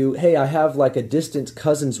to you, hey, I have like a distant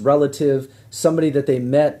cousin's relative, somebody that they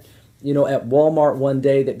met at Walmart one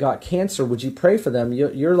day that got cancer, would you pray for them?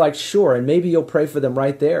 You're like, sure, and maybe you'll pray for them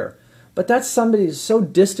right there. But that's somebody who's so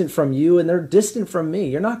distant from you and they're distant from me.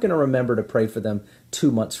 You're not going to remember to pray for them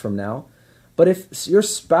 2 months from now. But if your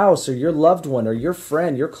spouse or your loved one or your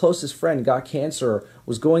friend, your closest friend got cancer or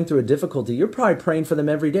was going through a difficulty, you're probably praying for them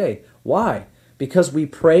every day. Why? Because we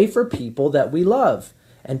pray for people that we love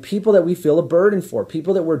and people that we feel a burden for,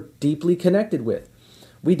 people that we're deeply connected with.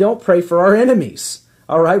 We don't pray for our enemies.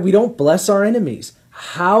 All right, we don't bless our enemies.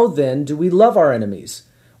 How then do we love our enemies?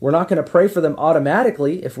 We're not going to pray for them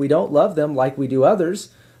automatically if we don't love them like we do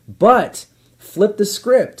others. But flip the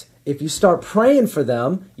script. If you start praying for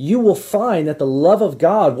them, you will find that the love of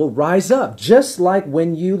God will rise up. Just like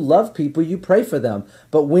when you love people, you pray for them.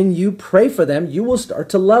 But when you pray for them, you will start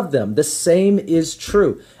to love them. The same is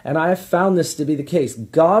true. And I have found this to be the case.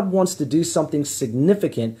 God wants to do something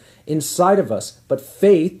significant inside of us, but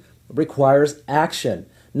faith requires action.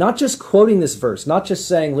 Not just quoting this verse, not just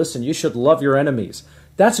saying, listen, you should love your enemies.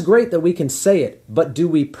 That's great that we can say it, but do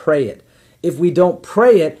we pray it? If we don't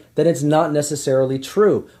pray it, then it's not necessarily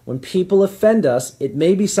true. When people offend us, it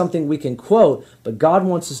may be something we can quote, but God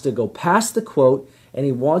wants us to go past the quote, and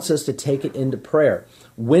He wants us to take it into prayer.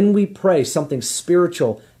 When we pray, something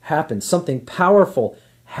spiritual happens, something powerful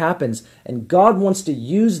happens, and God wants to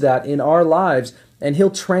use that in our lives, and He'll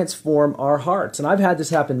transform our hearts. And I've had this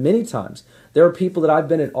happen many times. There are people that I've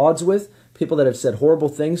been at odds with, people that have said horrible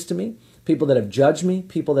things to me, people that have judged me,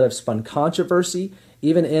 people that have spun controversy,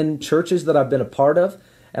 even in churches that I've been a part of.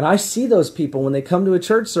 And I see those people when they come to a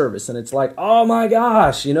church service and it's like, oh my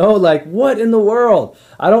gosh, like what in the world?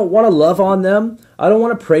 I don't want to love on them. I don't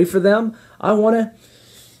want to pray for them. I want to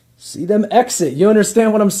see them exit. You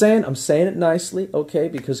understand what I'm saying? I'm saying it nicely, okay,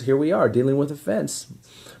 because here we are dealing with offense.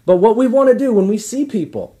 But what we want to do when we see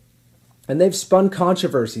people and they've spun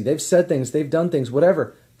controversy. They've said things, they've done things,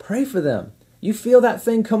 whatever. Pray for them. You feel that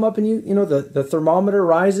thing come up in you, the thermometer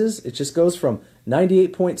rises. It just goes from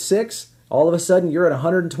 98.6. All of a sudden, you're at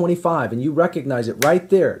 125, and you recognize it right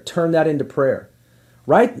there. Turn that into prayer.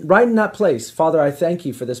 Right in that place. Father, I thank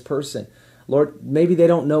you for this person. Lord, maybe they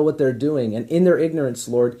don't know what they're doing, and in their ignorance,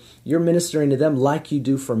 Lord, you're ministering to them like you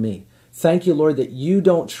do for me. Thank you, Lord, that you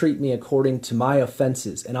don't treat me according to my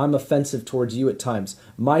offenses, and I'm offensive towards you at times.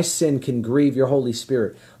 My sin can grieve your Holy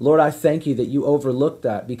Spirit. Lord, I thank you that you overlook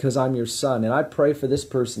that because I'm your son, and I pray for this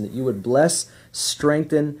person that you would bless,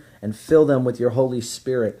 strengthen, and fill them with your Holy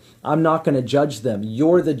Spirit. I'm not going to judge them.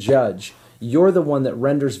 You're the judge. You're the one that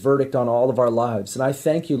renders verdict on all of our lives. And I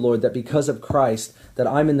thank you, Lord, that because of Christ, that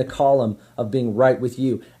I'm in the column of being right with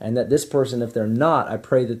you. And that this person, if they're not, I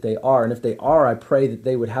pray that they are. And if they are, I pray that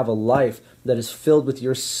they would have a life that is filled with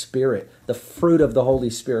your Spirit, the fruit of the Holy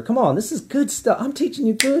Spirit. Come on, this is good stuff. I'm teaching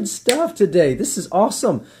you good stuff today. This is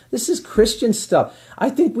awesome. This is Christian stuff. I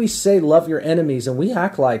think we say love your enemies, and we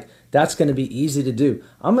act like that's going to be easy to do.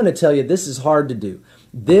 I'm going to tell you this is hard to do.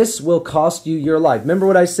 This will cost you your life. Remember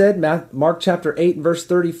what I said? Mark chapter 8 and verse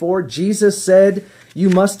 34. Jesus said, you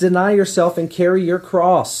must deny yourself and carry your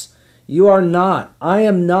cross. I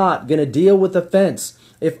am not going to deal with offense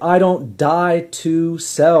if I don't die to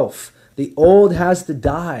self. The old has to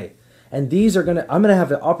die. And I'm going to have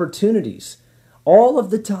the opportunities all of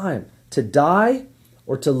the time to die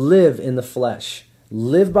or to live in the flesh.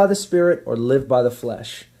 Live by the Spirit or live by the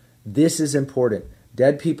flesh. This is important.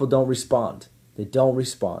 Dead people don't respond. They don't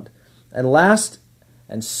respond. And last,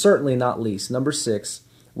 and certainly not least, number 6,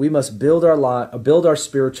 we must build our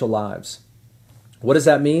spiritual lives. What does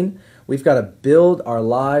that mean? We've got to build our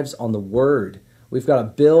lives on the Word. We've got to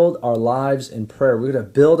build our lives in prayer. We've got to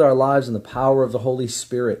build our lives in the power of the Holy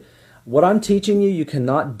Spirit. What I'm teaching you, you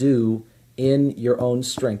cannot do in your own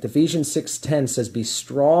strength. Ephesians 6:10 says, be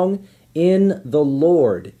strong in the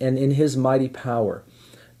Lord and in His mighty power.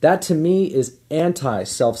 That to me is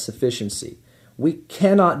anti-self-sufficiency. We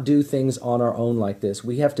cannot do things on our own like this.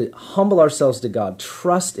 We have to humble ourselves to God,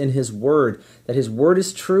 trust in His Word, that His Word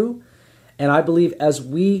is true. And I believe as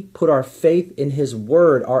we put our faith in His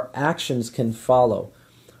Word, our actions can follow.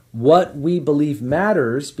 What we believe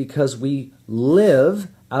matters because we live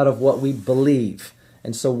out of what we believe.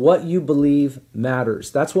 And so what you believe matters.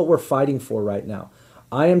 That's what we're fighting for right now.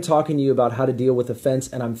 I am talking to you about how to deal with offense,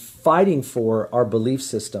 and I'm fighting for our belief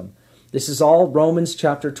system. This is all Romans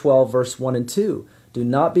chapter 12, verse 1 and 2. Do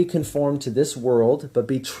not be conformed to this world, but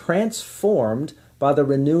be transformed by the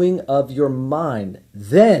renewing of your mind.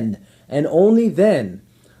 Then, and only then,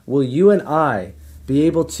 will you and I be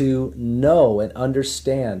able to know and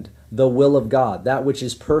understand the will of God, that which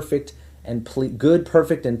is perfect and good,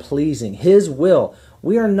 perfect, and pleasing. His will.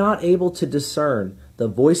 We are not able to discern the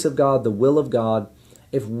voice of God, the will of God,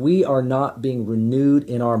 if we are not being renewed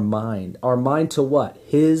in our mind. Our mind to what?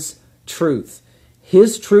 His truth.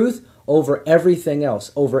 His truth over everything else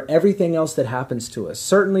that happens to us.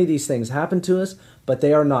 Certainly these things happen to us, but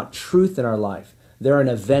they are not truth in our life. They're an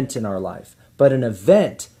event in our life. But an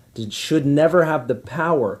event should never have the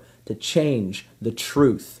power to change the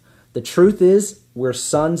truth. The truth is we're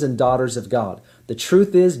sons and daughters of God. The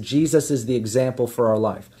truth is Jesus is the example for our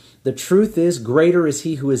life. The truth is greater is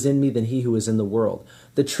He who is in me than he who is in the world.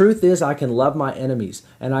 The truth is I can love my enemies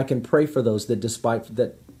and I can pray for those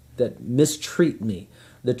that mistreat me.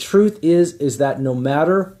 The truth is that no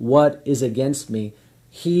matter what is against me,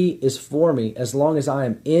 He is for me as long as I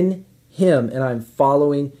am in Him and I'm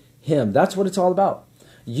following Him. That's what it's all about.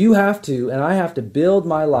 You have to, and I have to build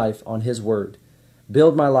my life on His Word.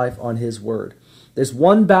 Build my life on His Word. There's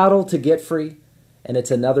one battle to get free, and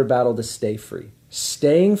it's another battle to stay free.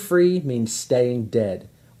 Staying free means staying dead.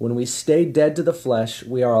 When we stay dead to the flesh,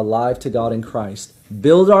 we are alive to God in Christ.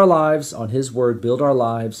 Build our lives on His Word. Build our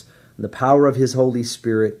lives on the power of His Holy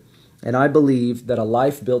Spirit. And I believe that a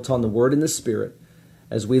life built on the Word and the Spirit,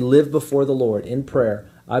 as we live before the Lord in prayer,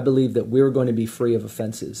 I believe that we're going to be free of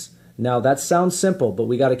offenses. Now, that sounds simple, but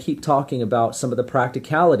we got to keep talking about some of the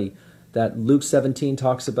practicality that Luke 17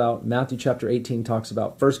 talks about, Matthew chapter 18 talks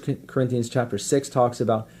about, 1 Corinthians chapter 6 talks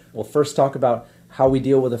about. We'll first talk about how we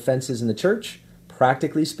deal with offenses in the church,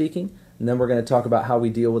 practically speaking, and then we're going to talk about how we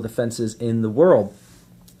deal with offenses in the world.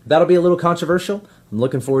 That'll be a little controversial. I'm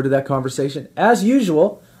looking forward to that conversation. As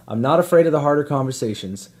usual, I'm not afraid of the harder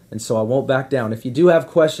conversations, and so I won't back down. If you do have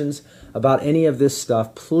questions about any of this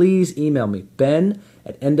stuff, please email me,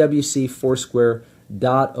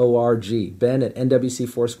 ben@nwcfoursquare.org,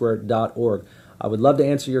 ben@nwcfoursquare.org. I would love to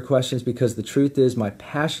answer your questions because the truth is my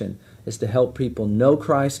passion is to help people know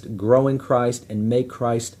Christ, grow in Christ, and make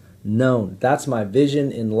Christ known. That's my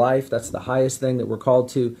vision in life. That's the highest thing that we're called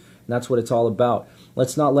to, and that's what it's all about.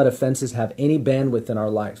 Let's not let offenses have any bandwidth in our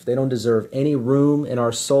life. They don't deserve any room in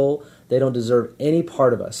our soul. They don't deserve any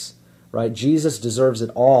part of us, right? Jesus deserves it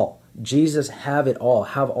all. Jesus, have it all.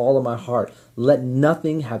 Have all of my heart. Let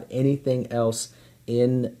nothing have anything else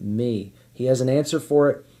in me. He has an answer for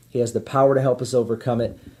it. He has the power to help us overcome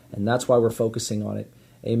it, and that's why we're focusing on it.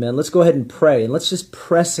 Amen. Let's go ahead and pray, and let's just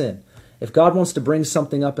press in. If God wants to bring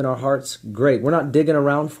something up in our hearts, great. We're not digging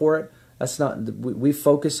around for it. That's not. We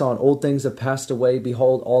focus on old things have passed away.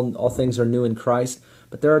 Behold, all things are new in Christ.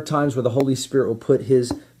 But there are times where the Holy Spirit will put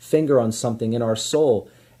His finger on something in our soul,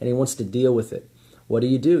 and He wants to deal with it. What do?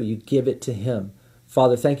 You give it to Him.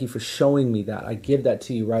 Father, thank you for showing me that. I give that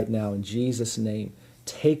to you right now in Jesus' name.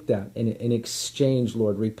 Take that and in exchange,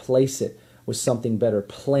 Lord, replace it with something better.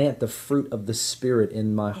 Plant the fruit of the Spirit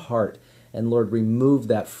in my heart. And Lord, remove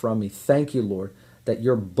that from me. Thank you, Lord, that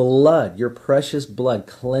your blood, your precious blood,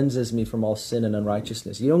 cleanses me from all sin and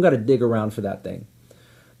unrighteousness. You don't got to dig around for that thing.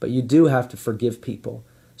 But you do have to forgive people.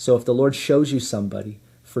 So if the Lord shows you somebody,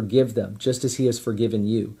 forgive them, just as He has forgiven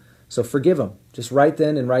you. So forgive them, just right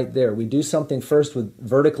then and right there. We do something first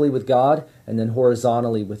vertically with God, and then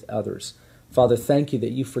horizontally with others. Father, thank you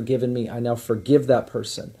that you've forgiven me. I now forgive that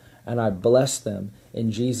person, and I bless them in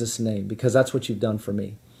Jesus' name, because that's what you've done for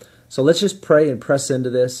me. So let's just pray and press into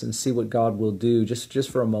this and see what God will do just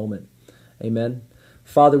for a moment. Amen.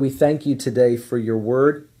 Father, we thank you today for your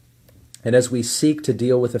word. And as we seek to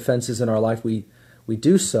deal with offenses in our life, we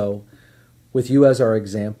do so with you as our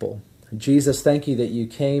example. Jesus, thank you that you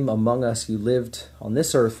came among us. You lived on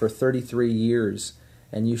this earth for 33 years,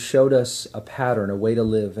 and you showed us a pattern, a way to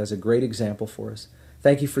live as a great example for us.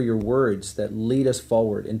 Thank you for your words that lead us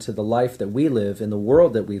forward into the life that we live, in the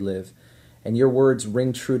world that we live. And your words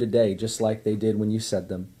ring true today, just like they did when you said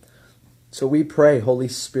them. So we pray, Holy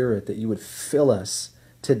Spirit, that you would fill us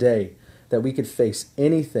today, that we could face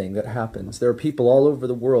anything that happens. There are people all over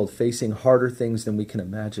the world facing harder things than we can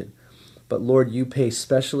imagine. But Lord, you pay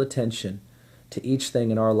special attention to each thing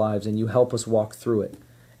in our lives, and you help us walk through it.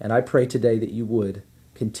 And I pray today that you would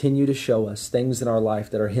continue to show us things in our life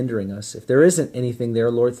that are hindering us. If there isn't anything there,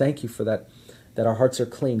 Lord, thank you for that our hearts are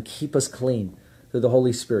clean. Keep us clean through the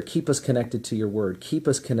Holy Spirit. Keep us connected to your word. Keep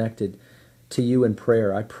us connected to you in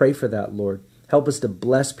prayer. I pray for that, Lord. Help us to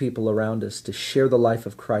bless people around us, to share the life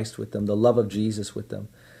of Christ with them, the love of Jesus with them.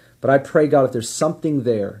 But I pray, God, if there's something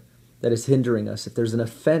there that is hindering us, if there's an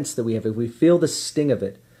offense that we have, if we feel the sting of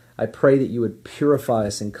it, I pray that you would purify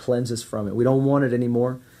us and cleanse us from it. We don't want it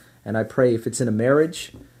anymore. And I pray if it's in a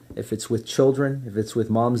marriage, if it's with children, if it's with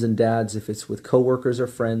moms and dads, if it's with coworkers or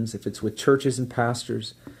friends, if it's with churches and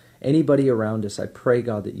pastors, anybody around us, I pray,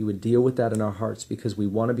 God, that you would deal with that in our hearts, because we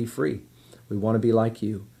want to be free. We want to be like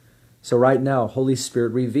you. So right now, Holy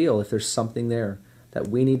Spirit, reveal if there's something there that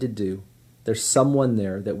we need to do. There's someone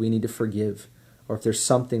there that we need to forgive, or if there's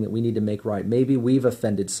something that we need to make right. Maybe we've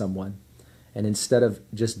offended someone, and instead of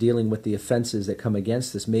just dealing with the offenses that come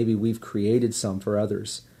against us, maybe we've created some for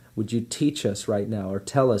others. Would you teach us right now, or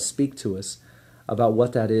tell us, speak to us about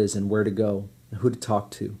what that is and where to go and who to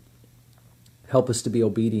talk to? Help us to be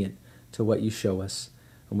obedient to what you show us.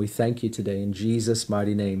 And we thank you today in Jesus'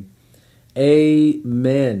 mighty name.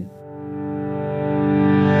 Amen.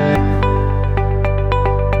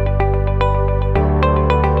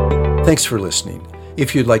 Thanks for listening.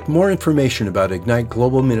 If you'd like more information about Ignite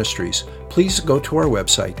Global Ministries, please go to our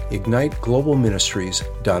website,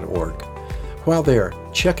 igniteglobalministries.org. While there,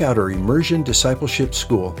 check out our Immersion Discipleship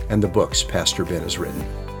School and the books Pastor Ben has written.